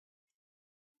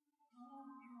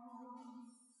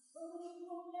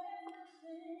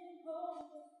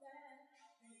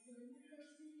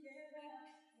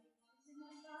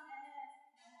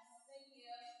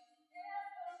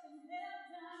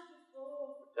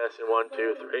Testing 1,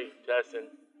 2, 3. Testing.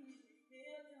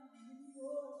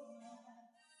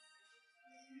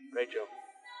 Rachel,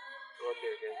 go up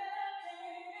here again.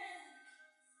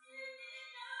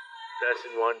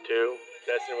 Testing 1, 2.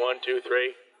 Testing 1, 2,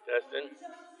 3. Testing.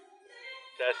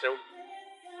 Testing.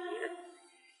 Here.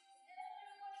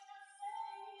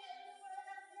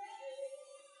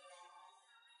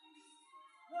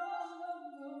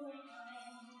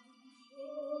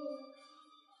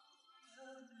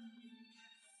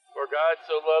 For God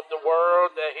so loved the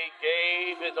world that he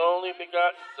gave his only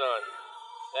begotten Son,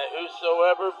 that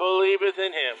whosoever believeth in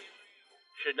him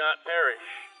should not perish,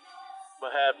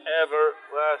 but have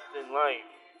everlasting life.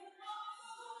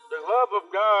 The love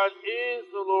of God is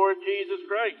the Lord Jesus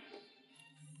Christ.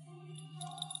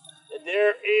 That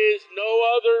there is no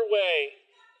other way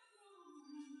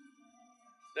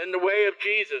than the way of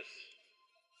Jesus.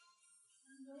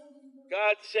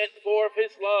 God sent forth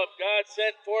his love. God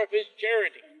sent forth his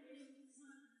charity.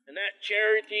 And that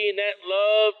charity and that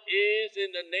love is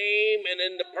in the name and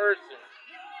in the person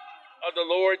of the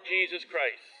Lord Jesus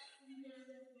Christ.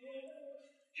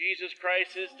 Jesus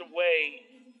Christ is the way,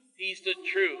 he's the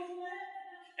truth,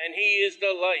 and he is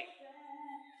the light.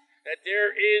 That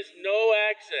there is no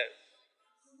access,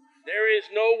 there is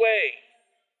no way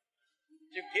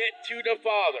to get to the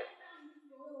Father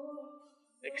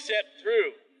except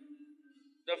through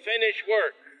the finished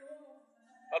work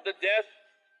of the death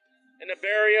and the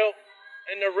burial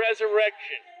and the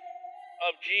resurrection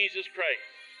of Jesus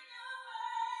Christ.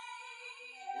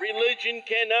 Religion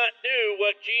cannot do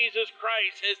what Jesus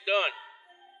Christ has done.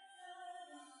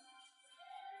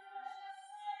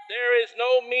 There is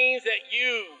no means that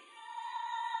you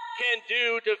can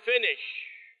do to finish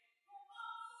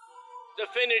the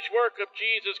finished work of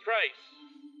Jesus Christ.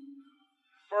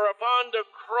 For upon the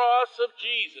cross of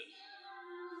Jesus,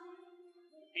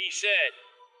 he said,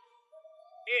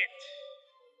 "It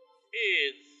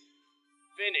is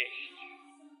finished."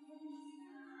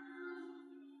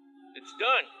 It's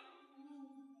done.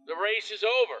 The race is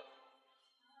over.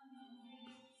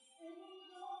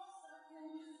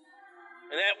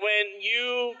 And that when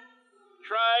you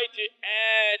try to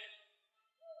add,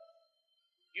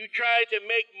 you try to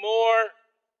make more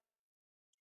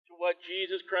to what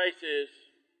Jesus Christ is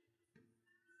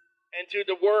and to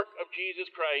the work of Jesus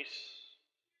Christ,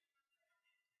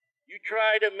 you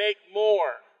try to make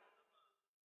more.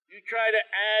 You try to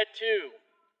add to.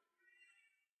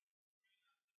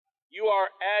 You are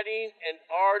adding an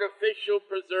artificial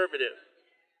preservative.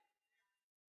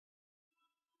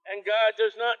 And God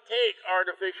does not take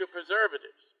artificial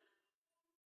preservatives.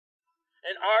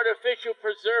 An artificial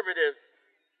preservative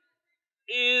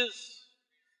is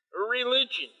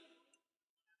religion.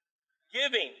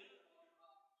 Giving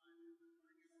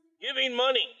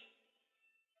money,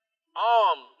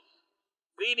 alms,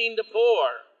 feeding the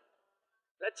poor.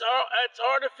 That's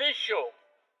artificial.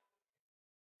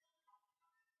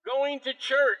 Going to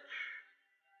church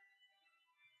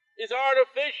is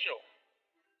artificial.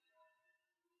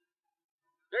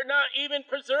 They're not even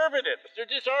preservatives. They're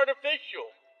just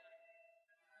artificial.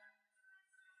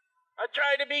 I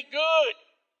try to be good.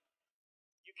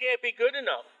 You can't be good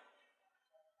enough.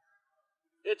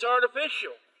 It's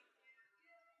artificial.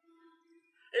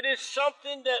 It is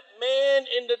something that man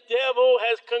and the devil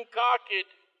has concocted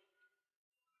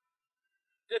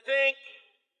to think,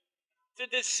 to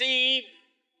deceive,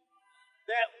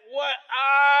 that what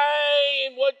I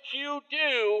and what you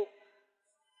do,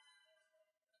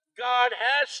 God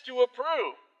has to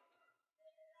approve.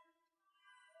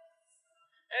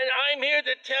 And I'm here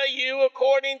to tell you,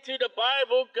 according to the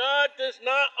Bible, God does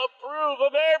not approve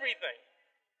of everything.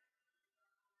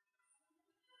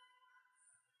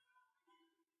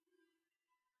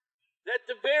 That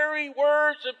the very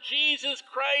words of Jesus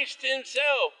Christ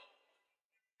himself,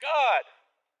 God,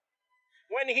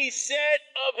 when he said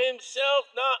of himself,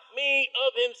 not me,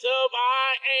 of himself,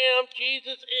 I am,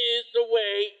 Jesus is the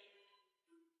way,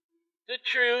 the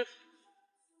truth,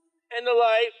 and the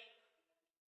life.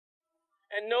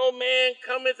 And no man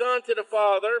cometh unto the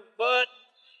Father but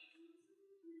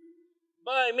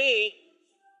by me.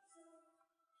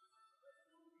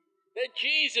 That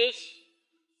Jesus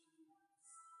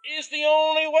is the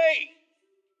only way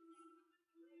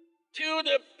to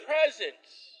the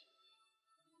presence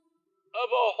of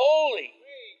a holy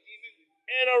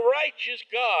and a righteous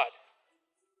God.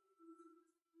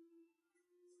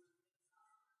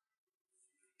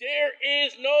 There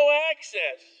is no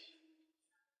access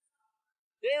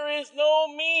There is no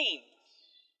means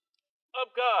of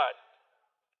God,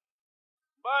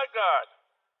 by God,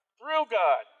 through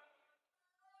God,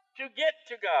 to get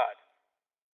to God.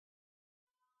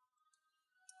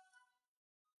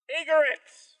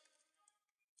 Ignorance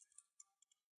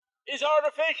is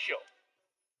artificial.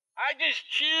 I just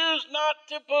choose not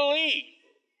to believe.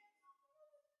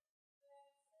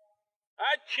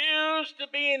 I choose to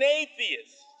be an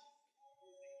atheist.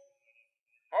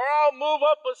 Or I'll move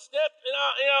up a step and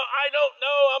I don't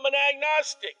know, I'm an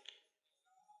agnostic.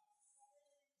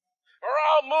 Or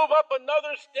I'll move up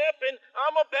another step and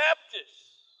I'm a Baptist.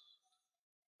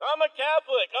 I'm a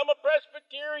Catholic. I'm a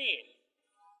Presbyterian.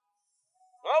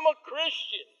 I'm a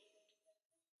Christian.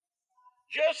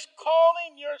 Just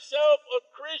calling yourself a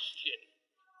Christian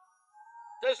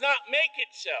does not make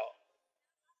it so.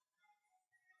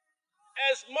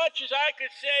 As much as I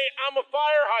could say I'm a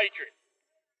fire hydrant.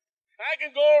 I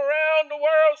can go around the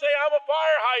world and say I'm a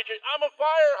fire hydrant. I'm a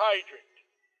fire hydrant.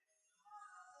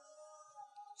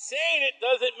 Saying it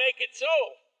doesn't make it so.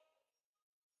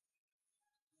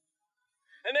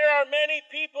 And there are many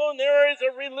people, and there is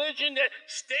a religion that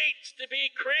states to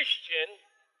be Christian,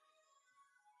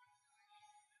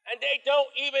 and they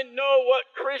don't even know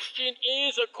what Christian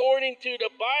is according to the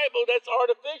Bible. That's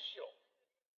artificial.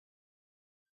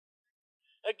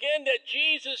 Again, that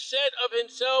Jesus said of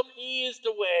himself, he is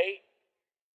the way,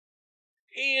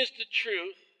 he is the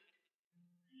truth,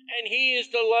 and he is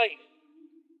the life.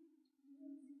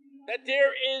 That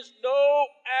there is no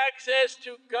access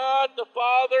to God the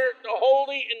Father, the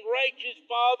holy and righteous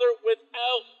Father,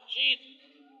 without Jesus.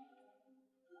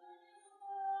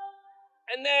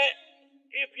 And that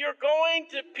if you're going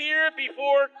to appear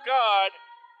before God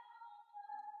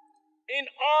in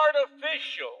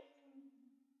artificial,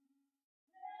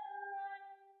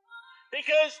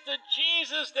 because the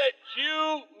Jesus that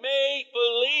you may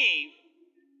believe,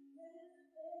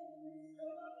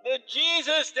 the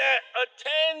Jesus that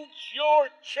attends your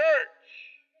church,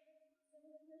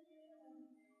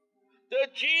 the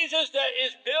Jesus that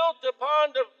is built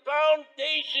upon the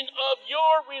foundation of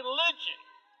your religion,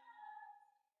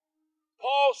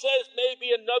 Paul says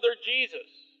maybe another Jesus.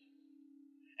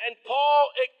 And Paul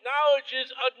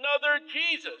acknowledges another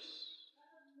Jesus.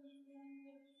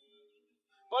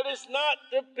 But it's not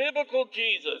the biblical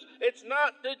Jesus. It's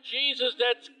not the Jesus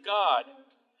that's God.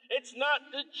 It's not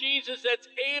the Jesus that's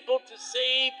able to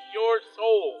save your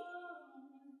soul.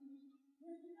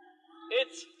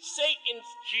 It's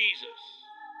Satan's Jesus.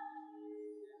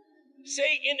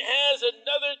 Satan has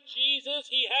another Jesus.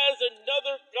 He has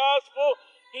another gospel.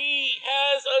 He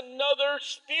has another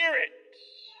spirit.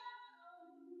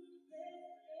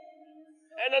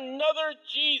 And another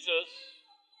Jesus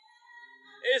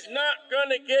is not going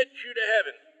to get you to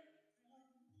heaven.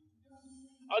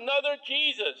 Another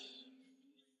Jesus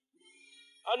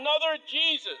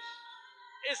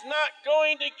is not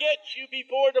going to get you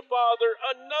before the Father.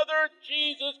 Another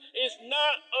Jesus is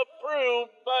not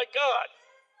approved by God.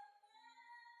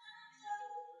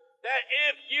 That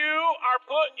if you are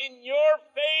putting your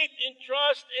faith and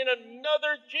trust in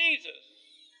another Jesus,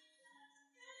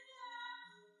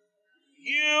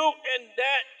 you and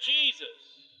that Jesus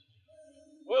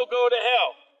will go to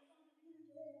hell.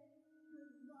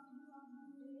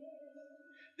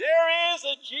 There is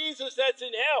a Jesus that's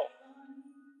in hell.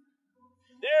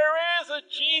 There is a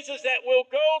Jesus that will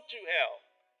go to hell.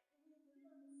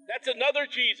 That's another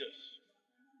Jesus.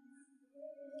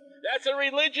 That's a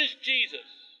religious Jesus.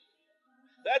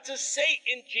 That's a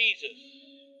Satan Jesus.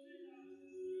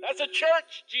 That's a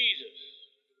church Jesus.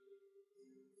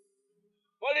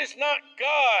 But it's not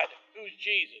God who's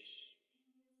Jesus.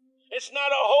 It's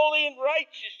not a holy and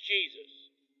righteous Jesus.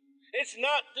 It's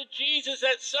not the Jesus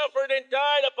that suffered and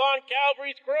died upon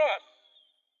Calvary's cross.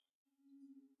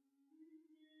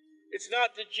 It's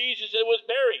not the Jesus that was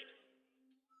buried.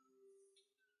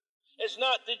 It's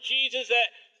not the Jesus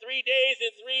that 3 days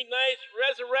and 3 nights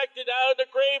resurrected out of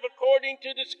the grave according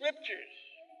to the scriptures.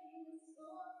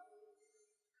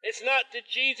 It's not the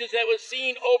Jesus that was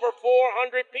seen over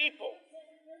 400 people.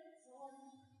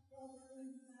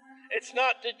 It's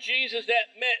not the Jesus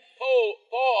that met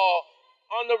Paul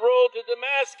on the road to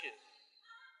Damascus.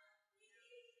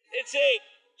 It's a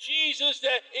Jesus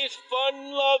that is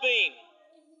fun-loving.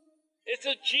 It's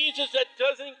a Jesus that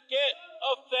doesn't get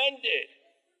offended.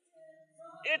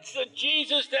 It's the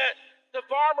Jesus that the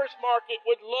farmer's market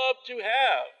would love to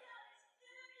have.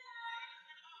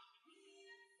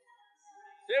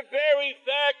 The very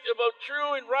fact of a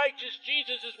true and righteous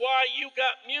Jesus is why you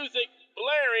got music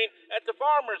blaring at the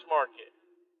farmer's market.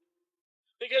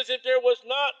 Because if there was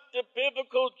not the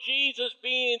biblical Jesus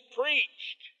being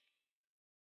preached,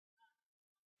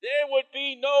 There would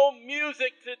be no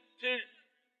music to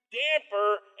damper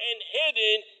and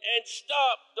hidden and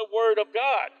stop the Word of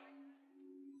God.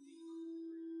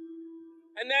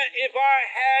 And that if I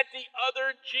had the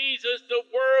other Jesus, the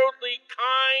worldly,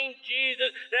 kind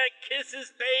Jesus that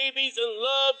kisses babies and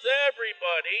loves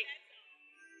everybody,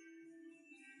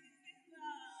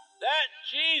 that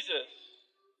Jesus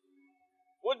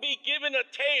would be given a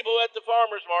table at the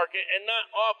farmer's market and not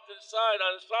off to the side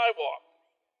on the sidewalk.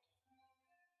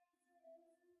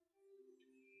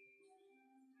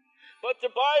 But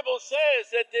the Bible says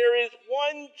that there is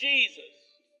one Jesus,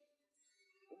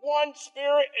 one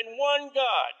Spirit, and one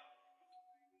God.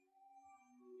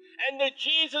 And the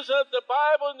Jesus of the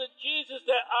Bible and the Jesus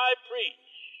that I preach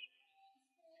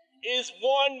is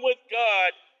one with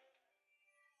God,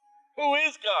 who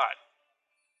is God.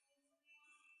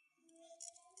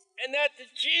 And that the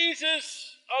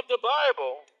Jesus of the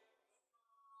Bible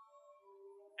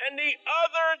and the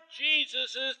other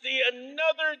Jesuses, the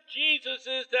another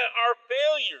Jesuses that are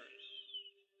failures,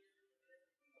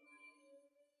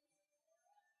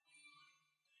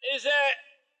 is that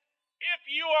if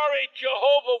you are a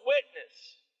Jehovah's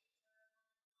Witness,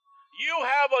 you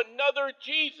have another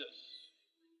Jesus.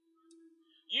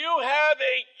 You have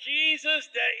a Jesus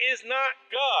that is not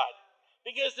God,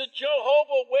 because the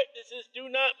Jehovah's Witnesses do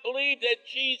not believe that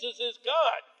Jesus is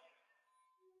God.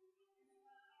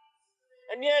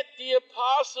 And yet the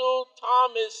Apostle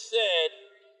Thomas said,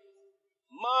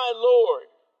 "My Lord,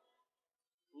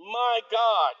 my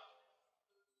God."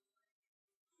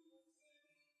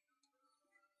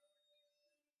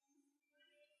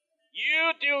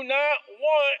 You do not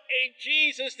want a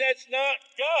Jesus that's not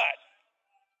God.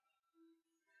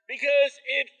 Because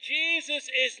if Jesus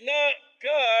is not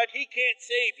God, he can't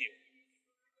save you.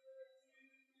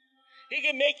 He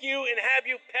can make you and have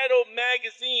you peddle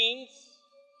magazines.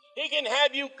 He can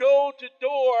have you go to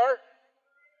door,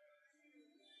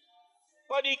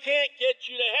 but he can't get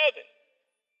you to heaven.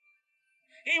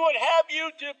 He would have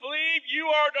you to believe you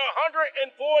are the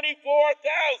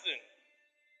 144,000.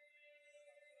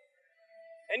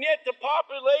 And yet the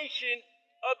population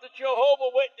of the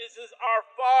Jehovah's Witnesses are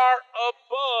far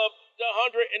above the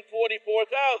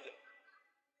 144,000.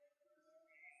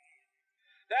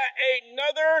 That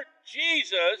another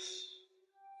Jesus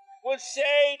would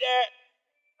say that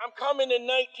I'm coming in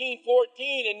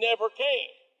 1914 and never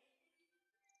came.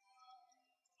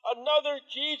 Another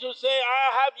Jesus say,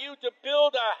 I have you to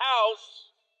build a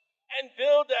house and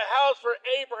build a house for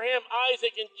Abraham,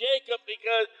 Isaac, and Jacob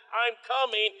because I'm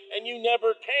coming and you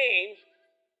never came.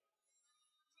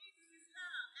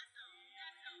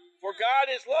 For God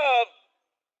is love,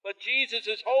 but Jesus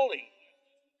is holy.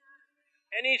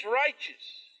 And he's righteous.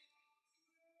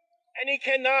 And he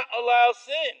cannot allow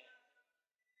sin.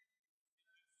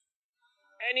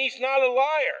 And he's not a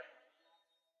liar.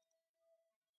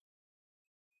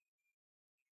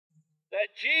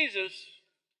 That Jesus,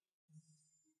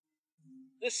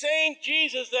 the same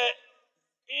Jesus that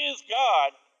is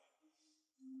God,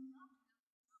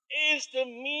 is the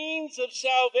means of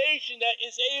salvation that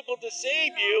is able to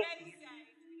save you.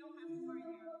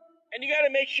 And you got to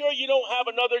make sure you don't have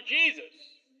another Jesus.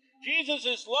 Jesus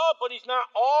is love, but he's not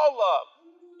all love.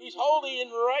 He's holy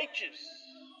and righteous.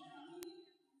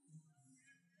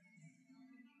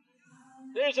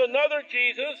 There's another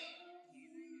Jesus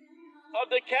of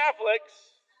the Catholics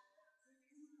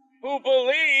who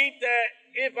believe that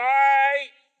if I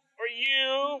or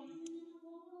you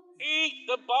eat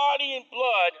the body and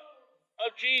blood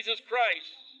of Jesus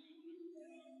Christ,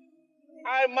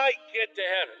 I might get to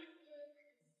heaven.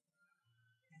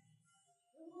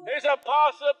 There's a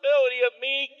possibility of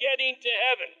me getting to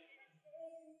heaven.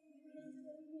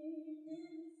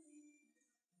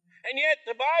 And yet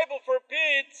the Bible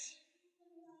forbids,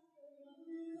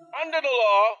 under the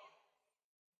law,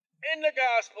 in the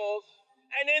Gospels,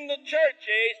 and in the church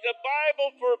age, the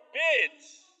Bible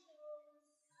forbids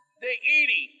the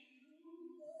eating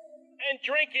and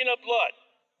drinking of blood.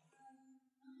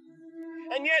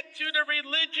 And yet to the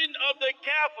religion of the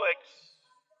Catholics,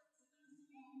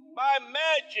 by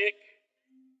magic,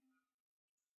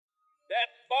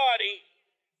 that body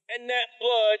and that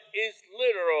blood is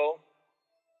literal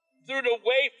through the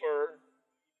wafer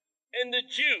and the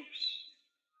juice.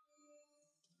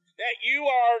 That you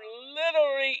are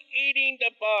literally eating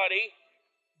the body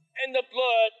and the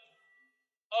blood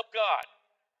of God.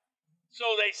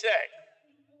 So they say.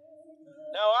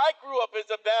 Now I grew up as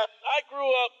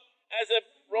a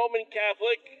Roman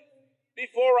Catholic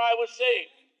before I was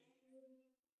saved.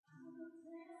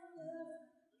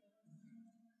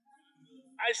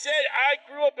 I said I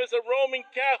grew up as a Roman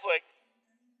Catholic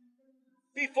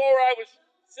before I was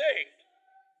saved.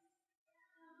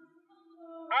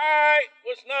 I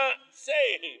was not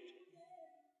saved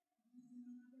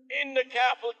in the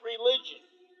Catholic religion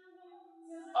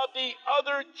of the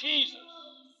other Jesus.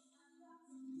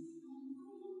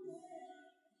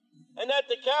 And that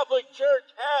the Catholic Church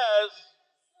has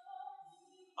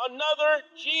another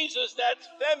Jesus that's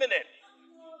feminine.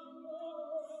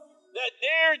 That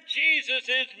their Jesus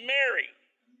is Mary.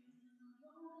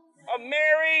 A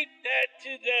Mary that to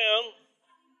them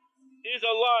is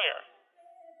a liar.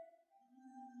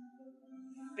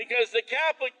 Because the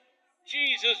Catholic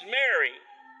Jesus, Mary,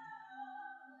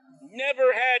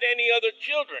 never had any other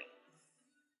children.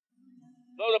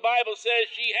 Though the Bible says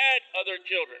she had other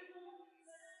children.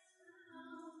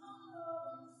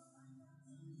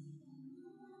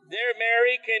 There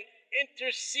Mary can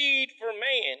intercede for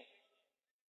man.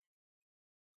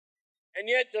 And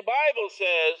yet the Bible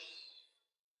says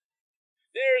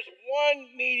there's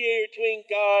one mediator between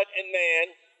God and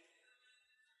man,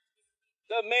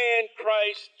 the man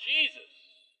Christ Jesus.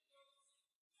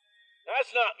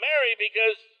 That's not Mary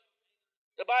because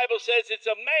the Bible says it's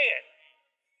a man.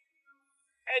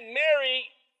 And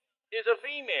Mary is a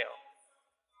female.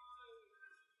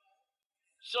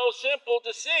 So simple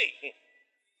to see.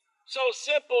 So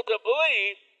simple to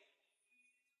believe.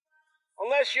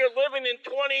 Unless you're living in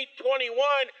 2021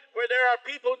 where there are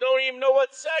people who don't even know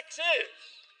what sex is.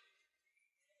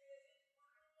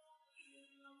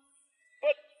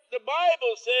 But the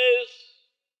Bible says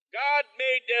God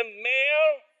made them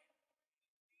male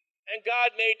and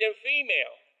God made them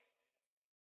female.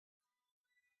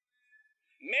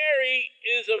 Mary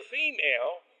is a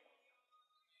female,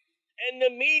 and the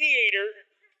mediator,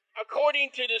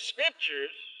 according to the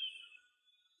scriptures,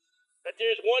 that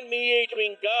there's one mediator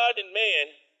between God and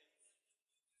man,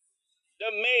 the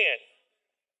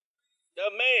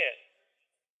man,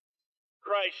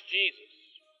 Christ Jesus.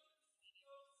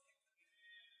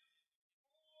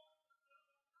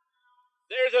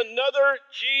 There's another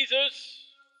Jesus,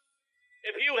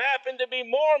 if you happen to be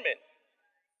Mormon,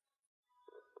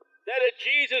 that a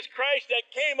Jesus Christ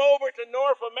that came over to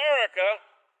North America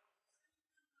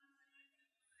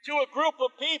to a group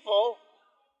of people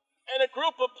and a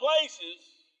group of places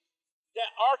that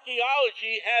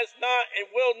archaeology has not and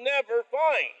will never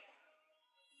find.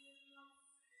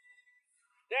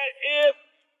 That if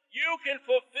you can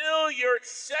fulfill your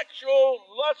sexual,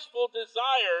 lustful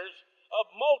desires of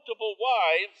multiple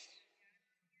wives,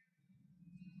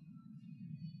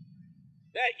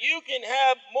 that you can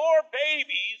have more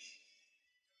babies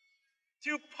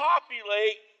to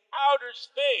populate outer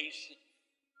space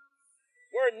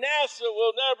where NASA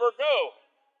will never go.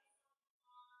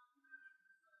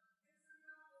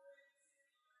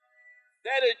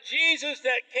 That a Jesus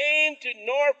that came to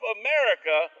North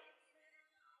America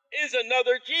is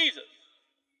another Jesus.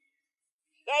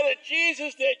 That a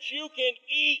Jesus that you can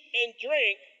eat and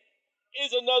drink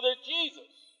is another Jesus.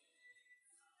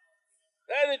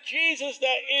 That a Jesus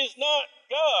that is not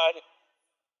God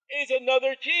is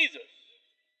another Jesus.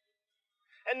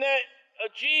 And that a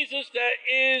Jesus that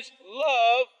is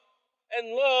love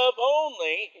and love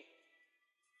only,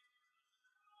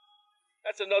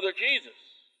 that's another Jesus.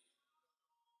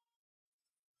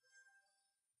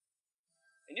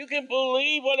 And you can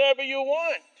believe whatever you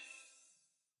want.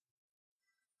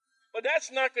 But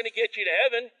that's not going to get you to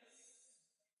heaven.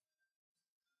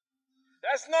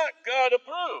 That's not God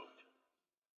approved.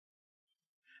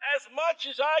 As much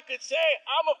as I could say,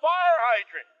 I'm a fire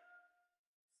hydrant.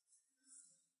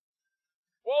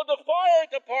 Well, the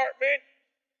fire department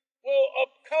will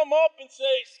come up and say,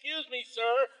 excuse me,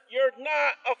 sir, you're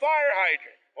not a fire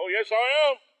hydrant. Oh, yes, I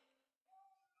am.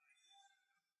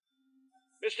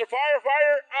 Mr.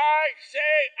 Firefighter, I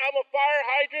say I'm a fire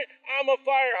hydrant. I'm a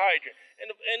fire hydrant.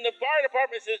 And the fire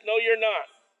department says, no, you're not.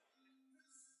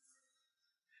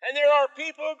 And there are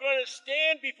people who are going to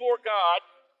stand before God.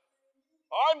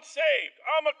 I'm saved.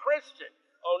 I'm a Christian.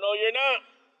 Oh, no, you're not.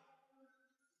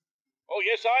 Oh,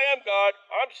 yes, I am, God.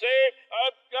 I'm saved.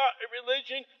 I've got a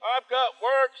religion. I've got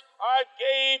works. I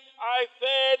gave. I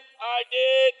fed. I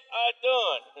did. I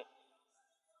done.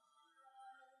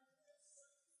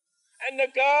 And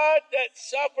the God that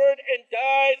suffered and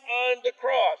died on the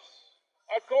cross,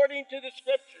 according to the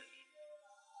scriptures,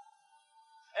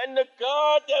 and the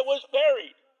God that was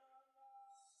buried,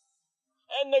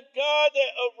 and the God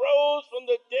that arose from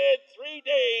the dead 3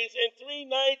 days and 3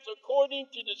 nights according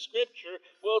to the scripture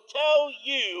will tell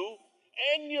you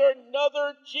and your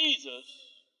another Jesus.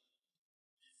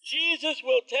 Jesus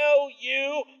will tell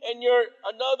you and your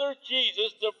another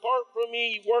Jesus, depart from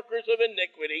me, you workers of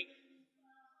iniquity.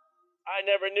 I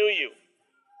never knew you.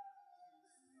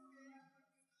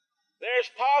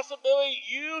 there's possibility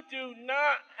you do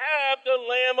not have the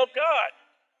Lamb of God,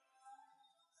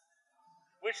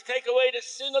 which take away the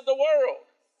sin of the world.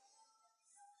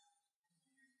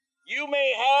 You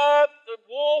may have the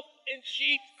wolf in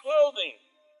sheep's clothing.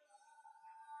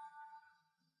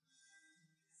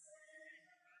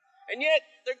 And yet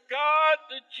the God,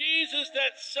 the Jesus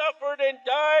that suffered and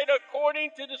died according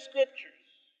to the Scriptures,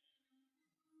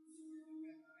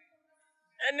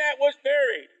 and that was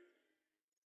buried,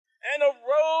 and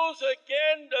arose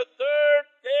again the third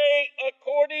day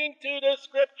according to the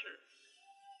Scriptures.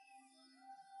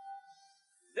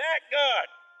 That God,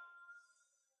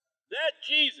 that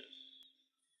Jesus,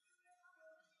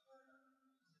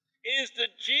 is the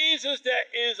Jesus that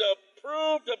is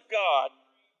approved of God.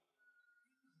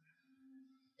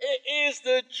 It is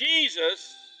the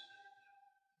Jesus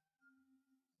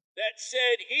that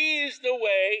said he is the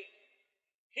way,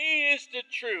 he is the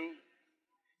truth,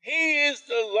 he is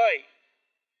the light.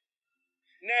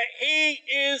 That he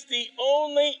is the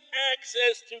only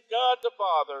access to God the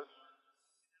Father,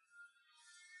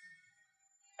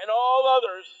 and all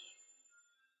others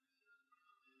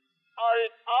are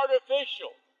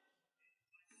artificial.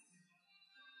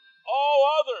 All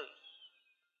others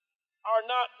are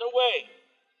not the way.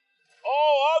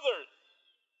 All others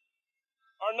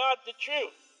are not the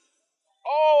truth.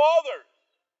 All others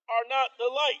are not the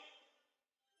light.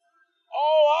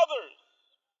 All others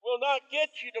will not get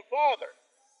you to Father.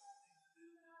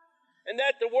 And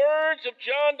that the words of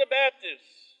John the Baptist,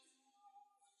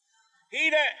 he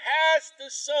that has the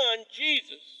Son,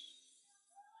 Jesus,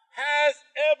 has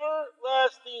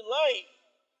everlasting life.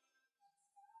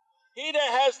 He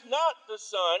that has not the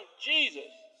Son,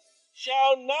 Jesus,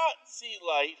 shall not see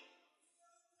life,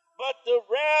 but the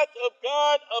wrath of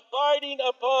God abiding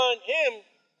upon him.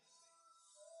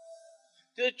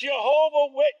 The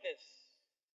Jehovah Witness,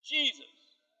 Jesus.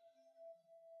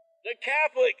 The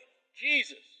Catholic,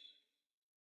 Jesus.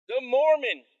 The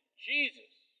Mormon,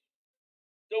 Jesus.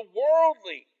 The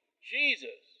worldly,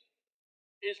 Jesus,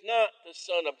 is not the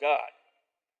Son of God.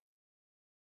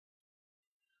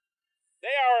 They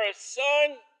are a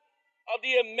son of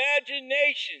the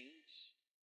imaginations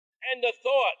and the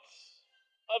thoughts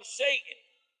of Satan,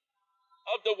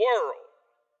 of the world,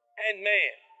 and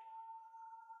man.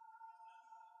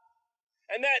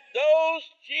 And that those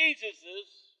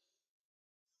Jesuses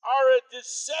are a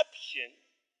deception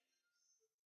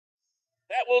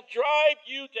that will drive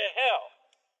you to hell.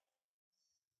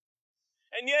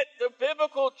 And yet the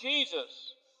biblical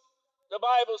Jesus, the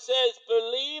Bible says,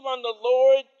 believe on the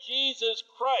Lord Jesus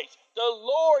Christ. The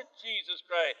Lord Jesus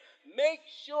Christ. Make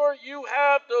sure you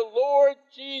have the Lord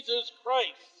Jesus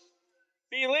Christ.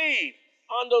 Believe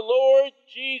on the Lord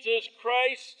Jesus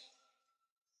Christ,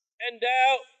 and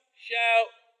thou shalt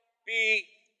be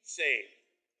saved.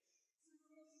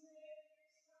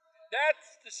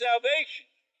 That's the salvation.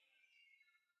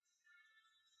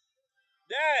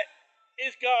 That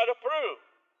is God approved.